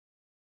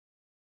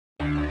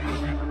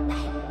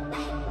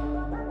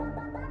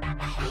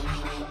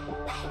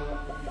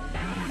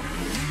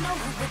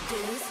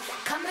this.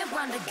 Come and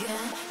run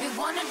again. We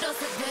wanna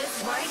dose of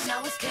this. Right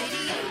now it's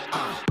KDA.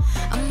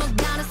 I'm a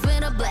goddess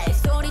with a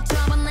blaze.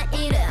 소리처럼 나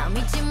이름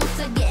잊지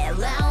못하게.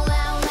 Loud,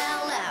 loud,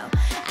 loud, loud.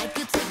 I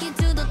could take you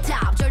to the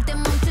top. 절대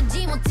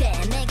멈추지 못해.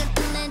 내가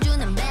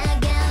끝내주는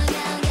bag, yeah,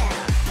 yeah,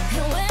 yeah.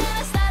 And when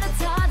I start to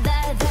talk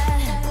that,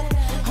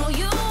 oh,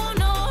 you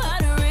know how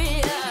to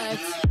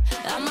react.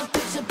 I'm a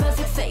picture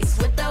perfect face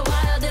with the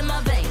wild in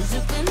my veins.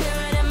 You can hear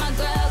it in my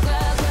growl,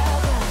 growl,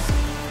 growl, growl.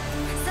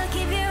 So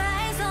keep your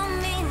eyes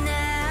on me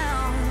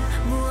now.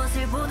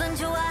 무엇을 보든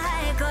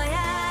좋아할 거야.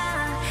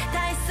 다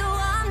할 수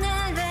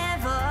없는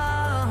래퍼.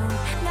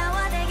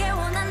 나와 되길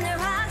원한 늘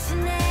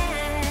확신해.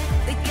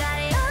 We got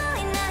it all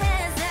in our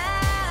hands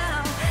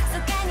now. So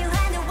can you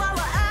handle what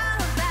we're all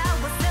about?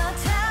 We're so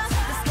tough.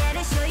 Let's get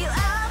it, show you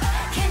out.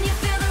 Can you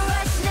feel the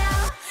rush now?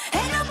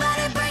 Ain't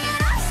nobody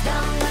bringing us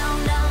down, down,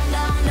 down,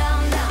 down,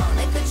 down, down.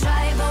 They could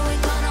try, but we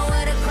gonna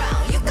wear the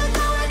crown. You could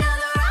go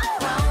another round,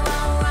 round,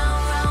 round,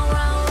 round, round,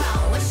 round,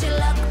 round. Wish you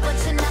luck, but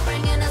you're not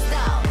bringing us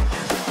down.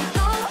 We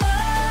go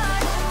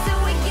hard till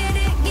we get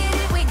it,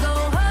 we go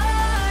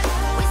hard.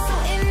 We so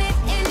in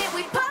it,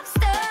 we pop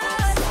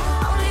stars.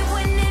 Only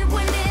winning,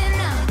 winning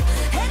now.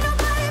 Ain't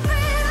nobody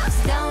bringing us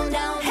down,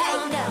 down,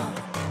 down, down.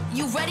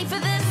 You ready for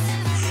this?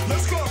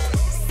 Let's go.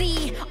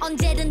 See,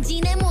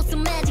 언제든지 내 모습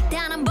매직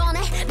단 한 번에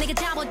내가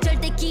잡아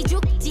절대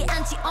기죽지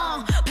않지.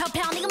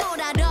 펴펴 네가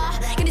뭘 알아.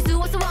 견딜 수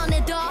없어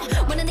원해도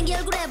원하는 게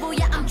얼굴에 보여.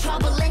 I'm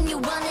trouble and you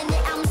running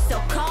it. I'm so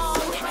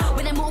cold.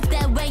 When I move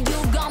that way, you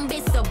gon'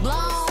 be so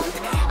blown.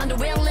 I'm the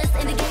realest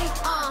in the game.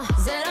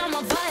 Said I'm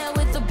on fire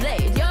with the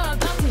blade. You're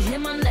about to hear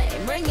my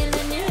name ringing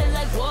in your head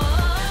like whoa.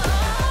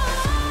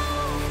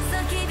 So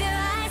keep your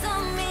eyes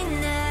on me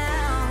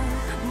now.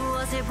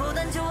 무엇을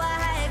보든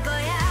좋아할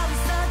거야. We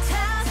so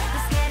tough.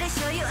 Let's get it,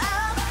 show you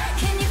out.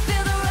 Can you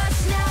feel the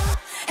rush now?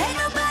 Ain't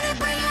nobody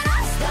bringing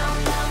us down,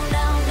 down,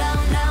 down, down,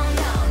 down,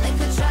 down. They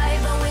could try,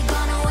 but we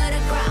gonna wear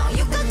the crown.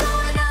 You could go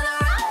another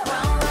round,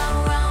 round, round,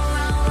 round,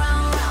 round,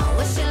 round, round.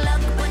 Wish you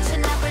luck, but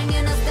you're not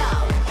bringing us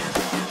down.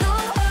 We go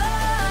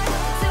hard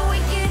till we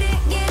get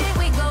it,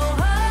 we go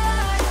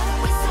hard.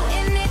 We so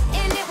in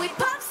it, we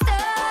pop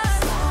stars.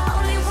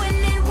 Only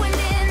winning,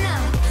 winning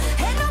now.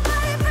 Ain't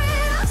nobody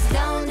bringing us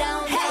down,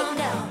 down, down,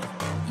 down.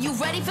 You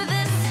ready for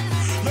this?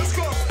 Let's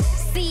go.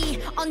 See,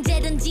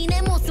 언제든지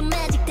내 모습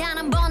매직 단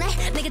한 번에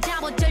내가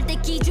잡아 절대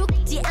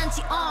기죽지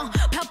않지.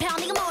 펴펴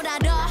네가 뭘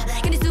알아.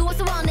 견딜 수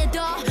없어 원해도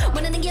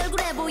원하는 게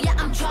얼굴에 보여.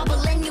 I'm trouble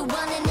and you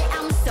running it.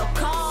 I'm so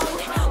cold.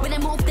 When I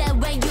move that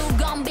way, you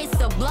gon' be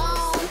so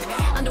blown.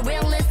 I'm the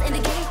realest in the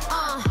game.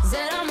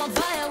 Said I'm on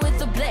fire with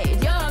the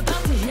blade. You're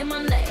about to hear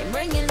my name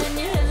ringing in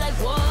your head like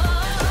whoa.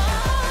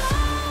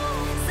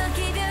 So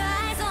keep your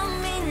eyes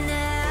on me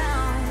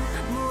now.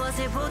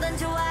 무엇을 보든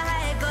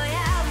좋아할 거야.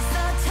 We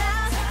so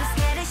tough. Let's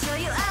get it, show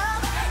you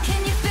out.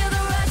 Can you feel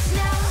the rush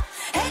now?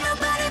 Ain't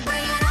nobody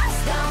bringing us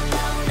down,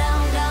 down,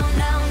 down, down,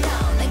 down,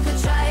 down. They could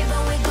try,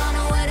 but we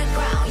gonna wear the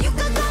crown. You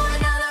could go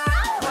another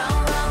round,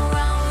 round, round,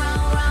 round,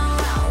 round, round,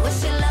 round.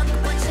 Wish you luck,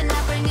 but you're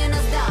not bringing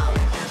us down.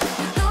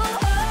 We go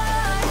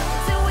hard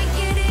till we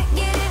get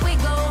it, we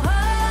go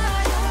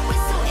hard. We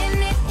so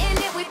in it,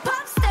 we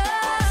pop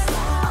stars.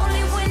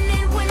 Only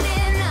winning,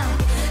 winning now.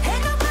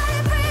 Ain't nobody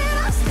bringing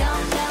us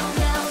down, down,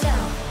 down,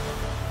 down.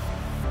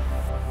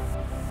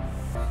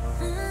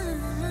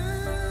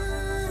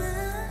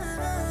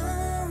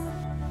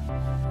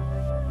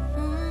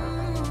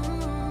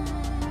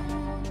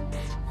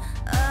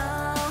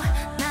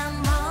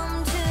 난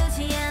멈추지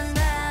않아.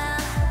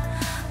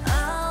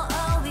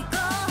 We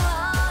go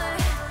hard.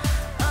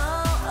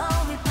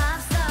 We pop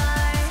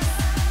stars,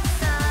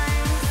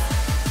 stars.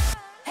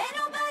 Ain't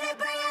nobody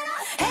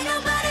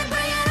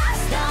bringing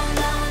us down,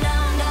 down,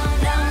 down, down,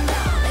 down,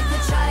 down. They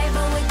could try,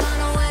 but we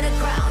gonna wear the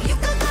crown. You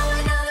could go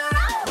another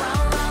round,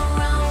 round, round,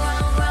 round,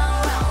 round, round,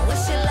 round.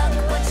 Wish you luck,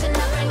 but you're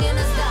not bringing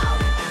us down.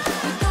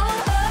 We go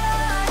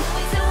hard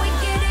till we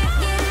get it,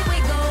 we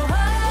go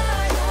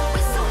hard.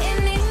 We so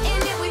in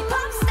it, we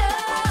pop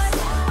stars.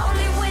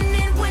 Only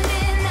winning,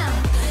 winning now.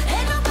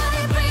 Ain't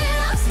nobody bringing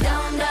us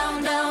down,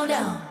 down, down,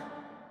 down.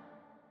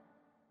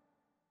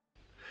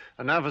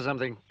 And now for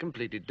something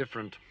completely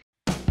different.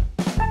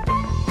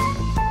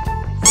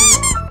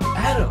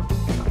 Adam.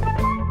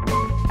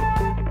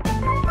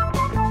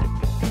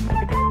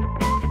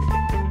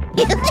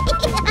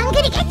 I'm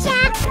gonna get ya!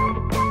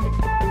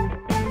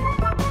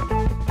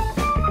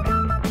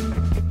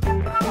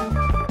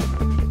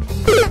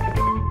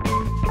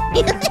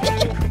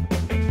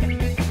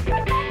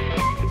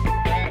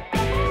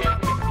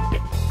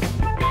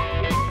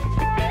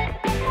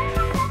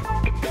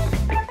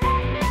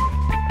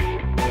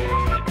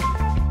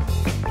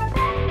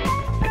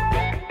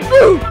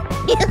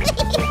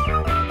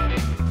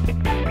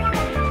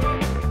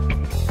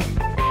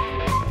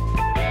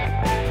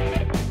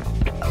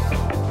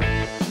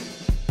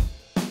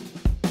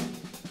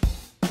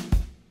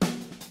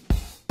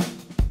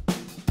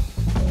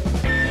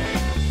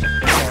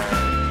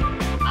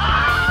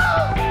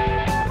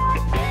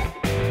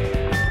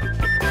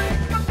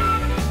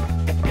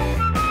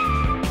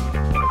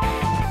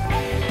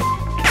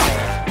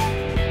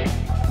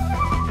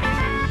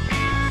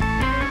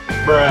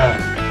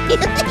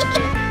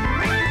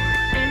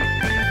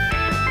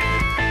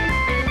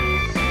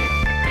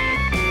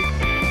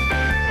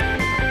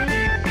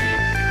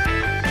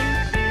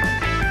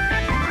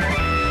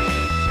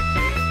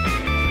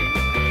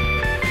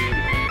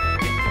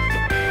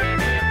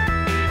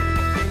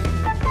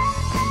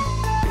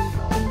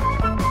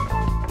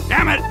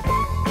 Damn it!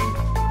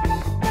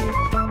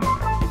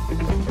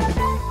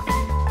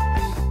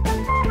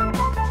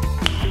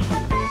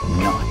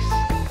 Nice.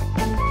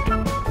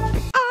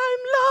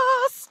 I'm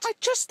lost. I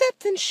just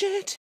stepped in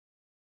shit.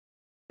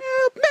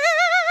 Help me!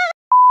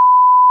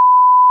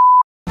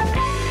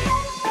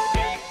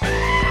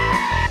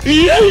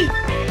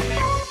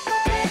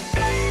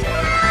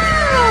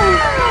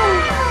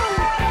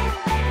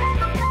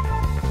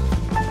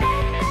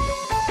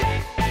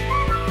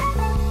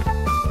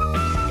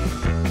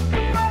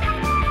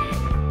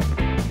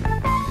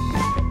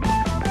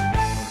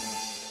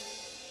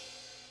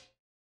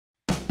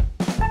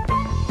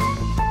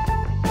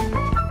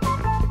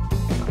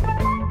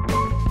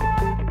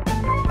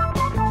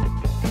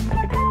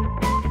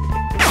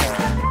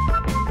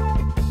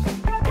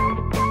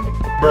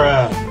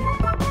 Bruh.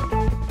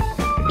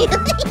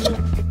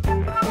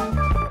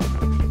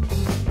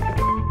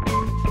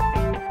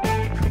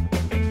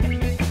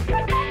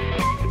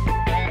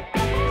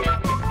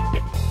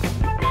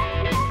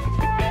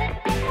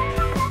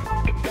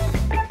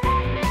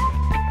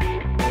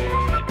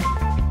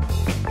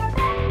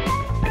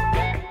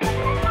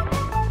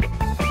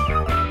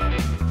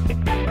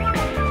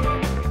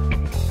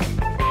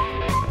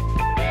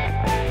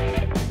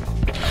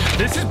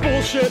 This is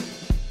bullshit.